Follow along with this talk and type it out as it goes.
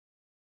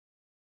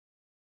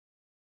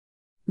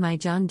My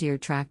John Deere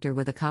tractor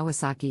with a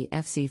Kawasaki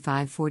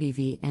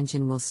FC540V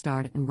engine will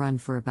start and run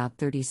for about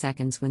 30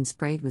 seconds when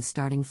sprayed with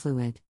starting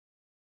fluid.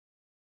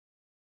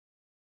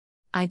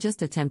 I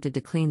just attempted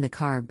to clean the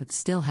carb but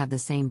still have the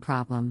same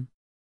problem.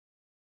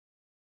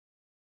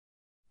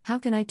 How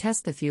can I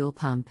test the fuel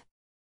pump?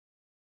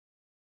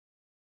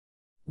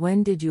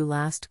 When did you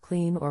last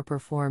clean or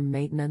perform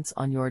maintenance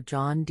on your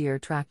John Deere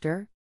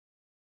tractor?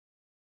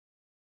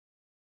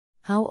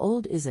 How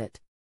old is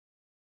it?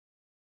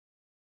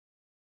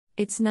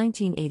 It's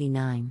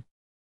 1989.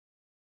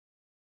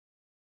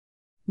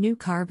 New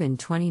carb in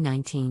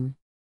 2019.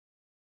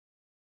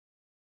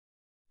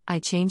 I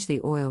change the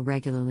oil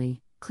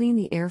regularly, clean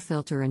the air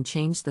filter and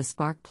change the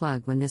spark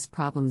plug when this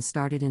problem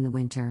started in the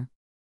winter.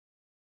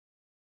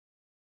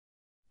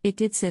 It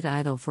did sit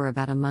idle for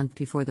about a month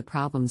before the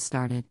problem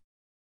started.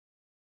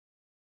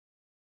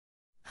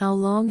 How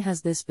long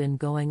has this been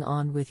going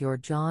on with your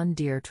John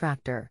Deere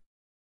tractor?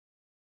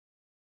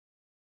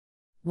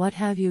 What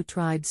have you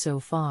tried so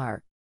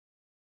far?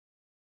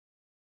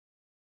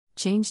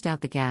 Changed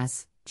out the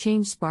gas,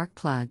 changed spark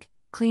plug,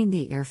 cleaned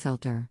the air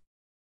filter.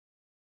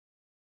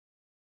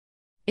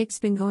 It's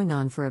been going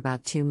on for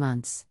about 2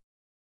 months.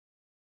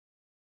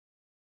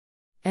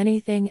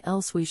 Anything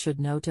else we should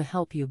know to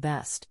help you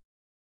best?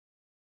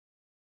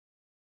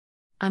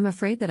 I'm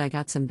afraid that I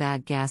got some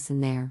bad gas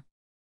in there.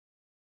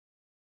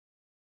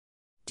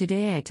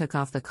 Today I took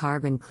off the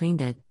carb and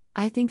cleaned it.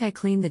 I think I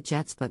cleaned the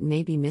jets but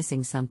may be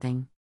missing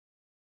something.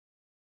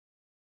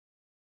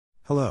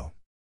 Hello.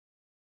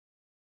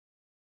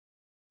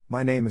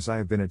 My name is I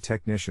have been a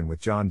technician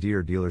with John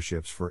Deere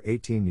dealerships for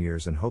 18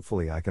 years and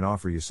hopefully I can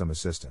offer you some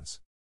assistance.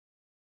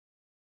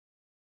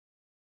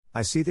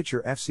 I see that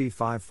your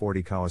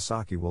FC540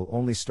 Kawasaki will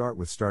only start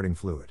with starting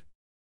fluid.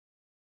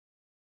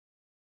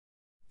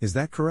 Is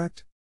that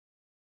correct?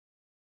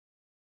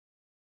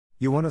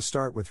 You want to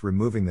start with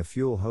removing the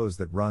fuel hose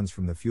that runs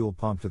from the fuel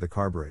pump to the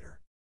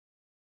carburetor.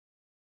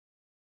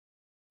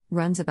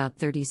 Runs about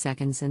 30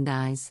 seconds and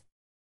dies.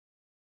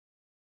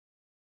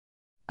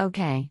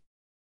 Okay.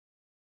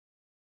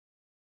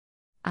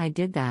 I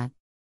did that.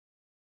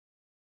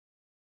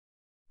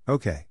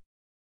 Okay.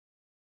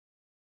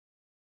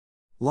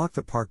 Lock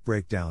the park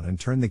brake down and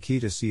turn the key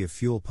to see if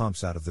fuel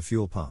pumps out of the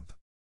fuel pump.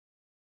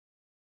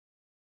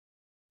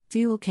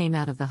 Fuel came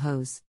out of the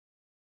hose.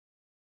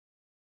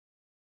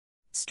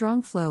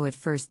 Strong flow at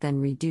first, then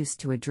reduced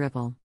to a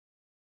dribble.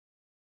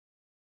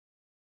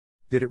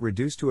 Did it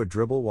reduce to a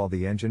dribble while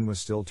the engine was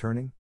still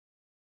turning?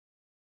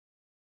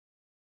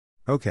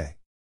 Okay.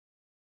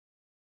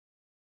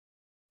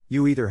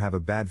 You either have a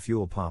bad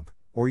fuel pump,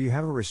 or you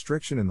have a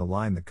restriction in the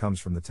line that comes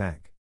from the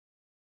tank.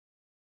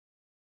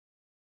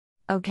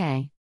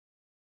 Okay.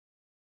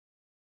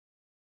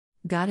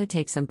 Gotta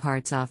take some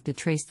parts off to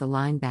trace the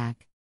line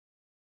back.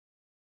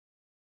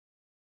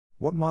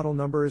 What model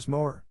number is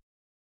mower?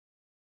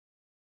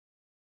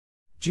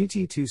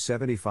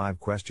 GT275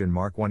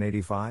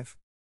 $185?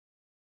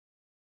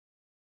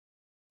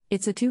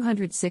 It's a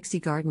 260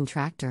 garden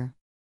tractor.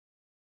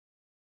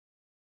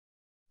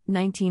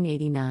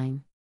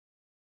 1989.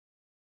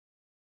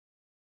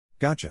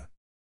 Gotcha.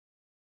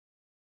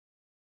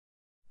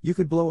 You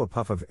could blow a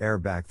puff of air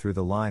back through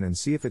the line and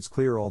see if it's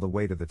clear all the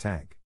way to the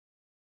tank.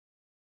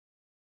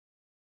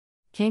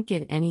 Can't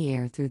get any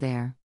air through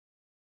there.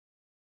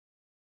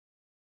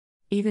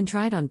 Even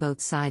tried on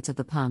both sides of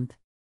the pump.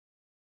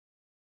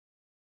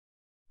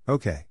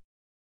 Okay.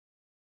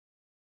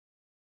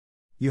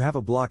 You have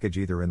a blockage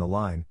either in the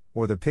line,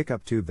 or the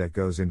pickup tube that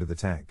goes into the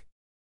tank.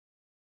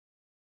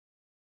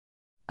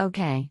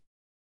 Okay.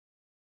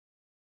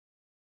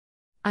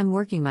 I'm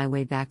working my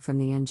way back from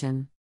the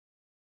engine.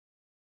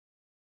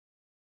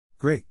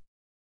 Great.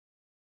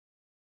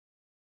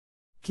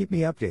 Keep me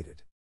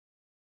updated.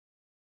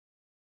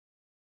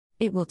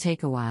 It will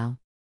take a while.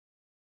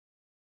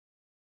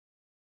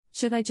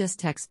 Should I just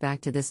text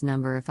back to this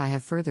number if I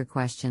have further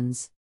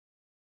questions?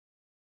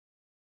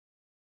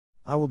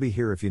 I will be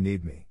here if you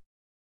need me.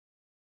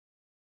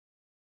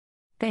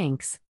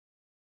 Thanks.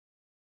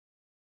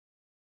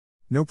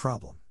 No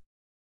problem.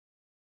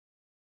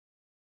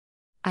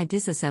 I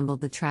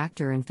disassembled the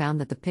tractor and found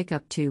that the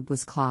pickup tube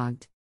was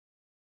clogged.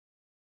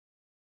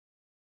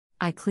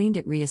 I cleaned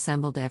it,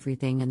 reassembled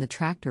everything, and the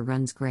tractor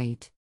runs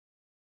great.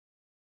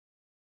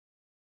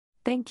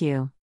 Thank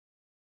you.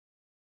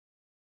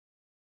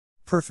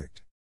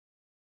 Perfect.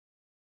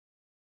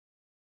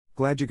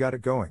 Glad you got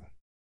it going.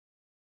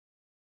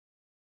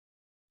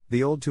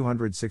 The old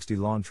 260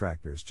 lawn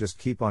tractors just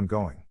keep on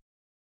going.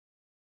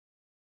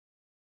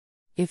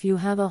 If you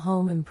have a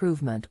home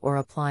improvement or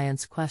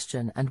appliance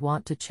question and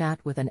want to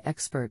chat with an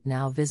expert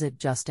now, visit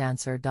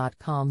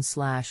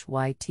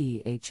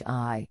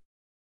JustAnswer.com/YTHI.